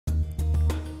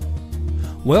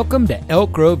Welcome to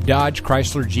Elk Grove Dodge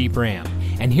Chrysler Jeep Ram,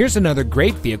 and here's another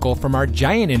great vehicle from our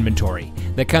giant inventory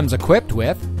that comes equipped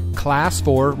with Class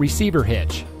 4 receiver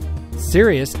hitch,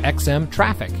 Sirius XM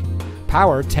traffic,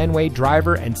 power 10-way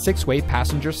driver and 6-way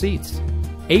passenger seats,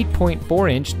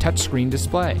 8.4-inch touchscreen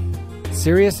display,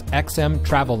 Sirius XM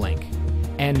travel link,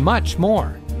 and much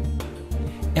more.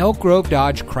 Elk Grove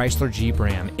Dodge Chrysler Jeep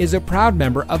Ram is a proud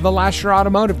member of the Lasher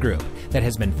Automotive Group that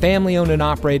has been family owned and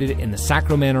operated in the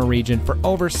Sacramento region for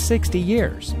over 60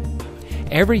 years.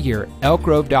 Every year, Elk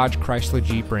Grove Dodge Chrysler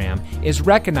Jeep Ram is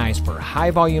recognized for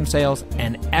high volume sales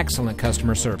and excellent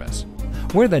customer service.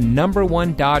 We're the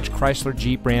 #1 Dodge Chrysler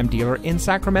Jeep Ram dealer in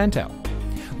Sacramento.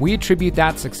 We attribute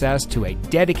that success to a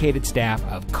dedicated staff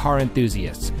of car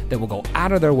enthusiasts that will go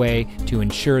out of their way to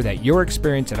ensure that your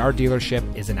experience at our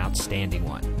dealership is an outstanding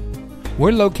one.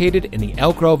 We're located in the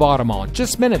Elk Grove Auto Mall,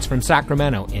 just minutes from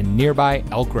Sacramento in nearby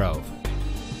Elk Grove.